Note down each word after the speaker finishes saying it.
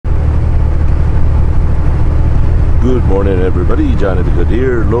Good morning, everybody. Johnny the Good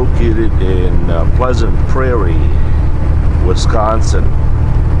here, located in Pleasant Prairie, Wisconsin.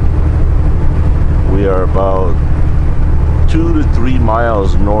 We are about 2 to 3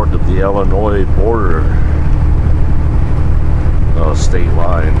 miles north of the Illinois border, state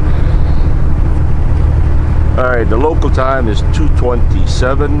line. Alright, the local time is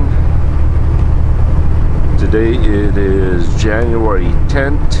 2:27. Today it is January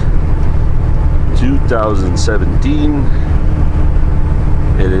 10th, 2017.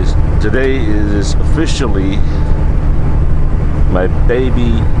 Today is officially my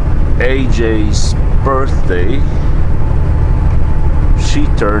baby AJ's birthday. She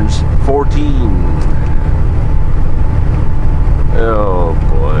turns 14. Oh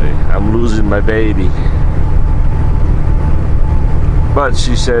boy, I'm losing my baby. But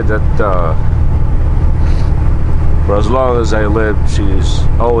she said that for as long as I live, she's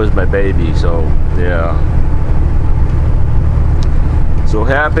always my baby, so yeah. So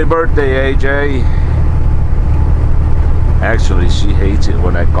happy birthday, AJ. Actually, she hates it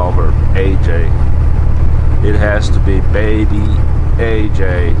when I call her AJ. It has to be baby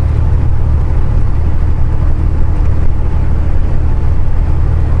AJ.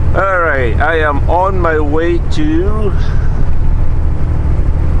 Alright, I am on my way to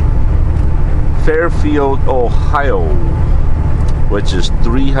Fairfield, Ohio, which is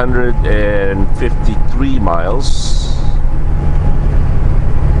 353 miles.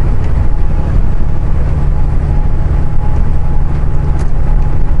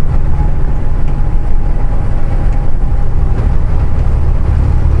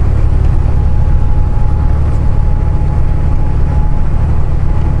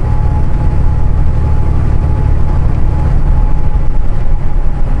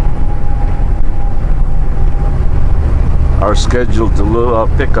 Our scheduled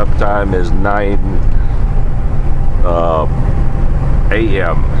pickup time is 9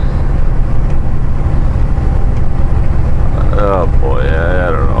 a.m. Oh boy,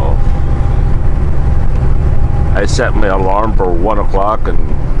 I don't know. I set my alarm for 1 o'clock and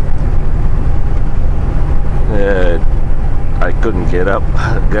I couldn't get out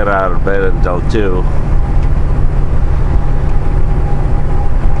of bed until 2.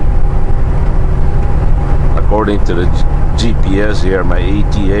 According to the GPS here, my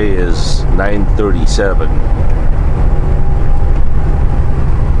ETA is 9:37.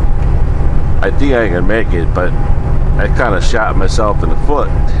 I think I can make it, but I kind of shot myself in the foot.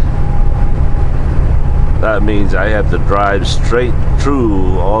 That means I have to drive straight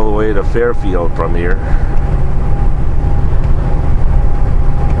through all the way to Fairfield from here.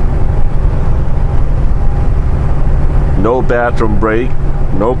 No bathroom break,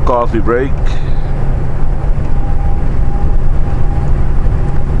 no coffee break.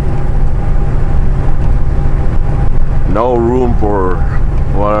 No room for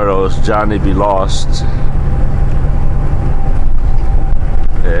one of those Johnny be lost.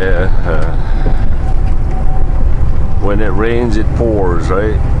 Yeah. When it rains, it pours,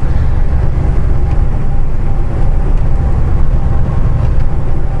 right?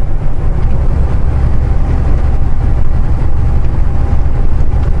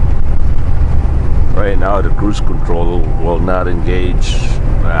 Right now, the cruise control will not engage.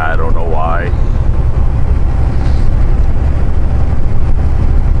 I don't know why.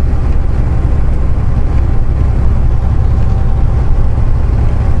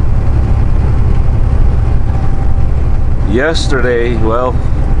 Yesterday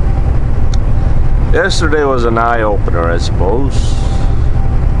was an eye-opener, I suppose.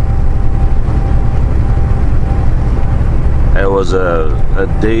 It was a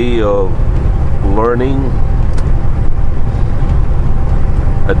day of learning,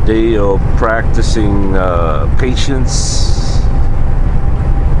 a day of practicing patience.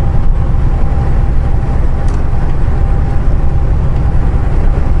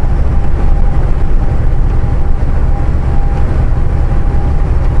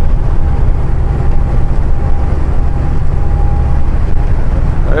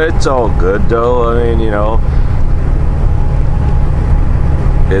 It's all good though. I mean, you know,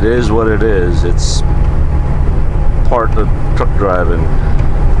 it is what it is. It's part of truck driving.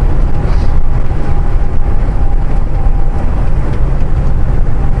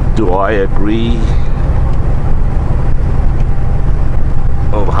 Do I agree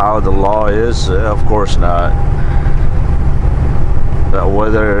of how the law is? Of course not. But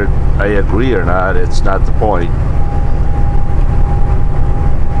whether I agree or not, it's not the point.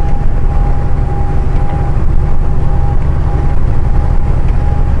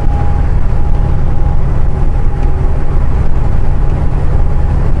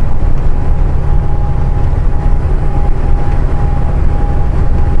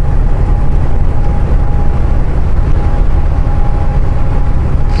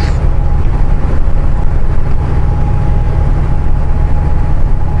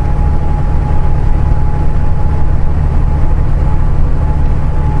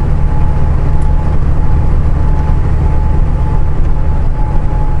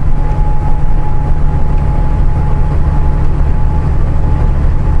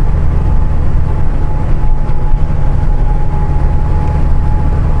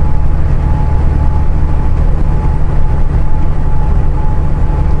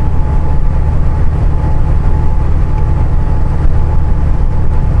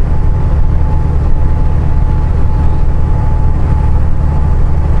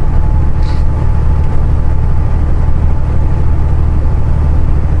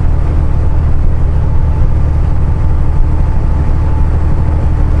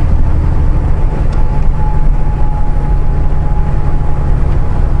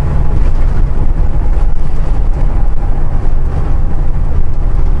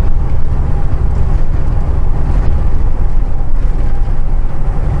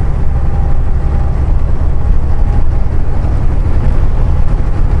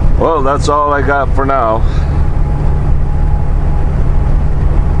 Well, that's all I got for now.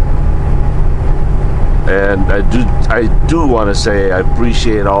 And I do want to say I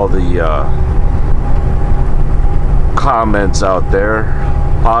appreciate all the comments out there,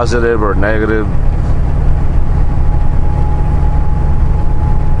 positive or negative.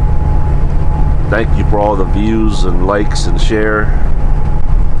 Thank you for all the views and likes and share.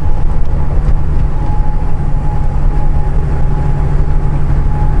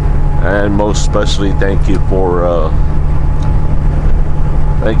 And most especially thank you for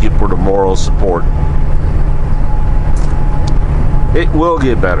the moral support. It will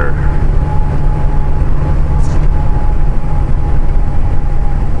get better.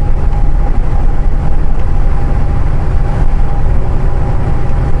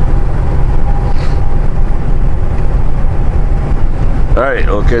 Alright,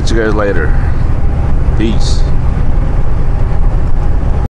 I'll catch you guys later. Peace.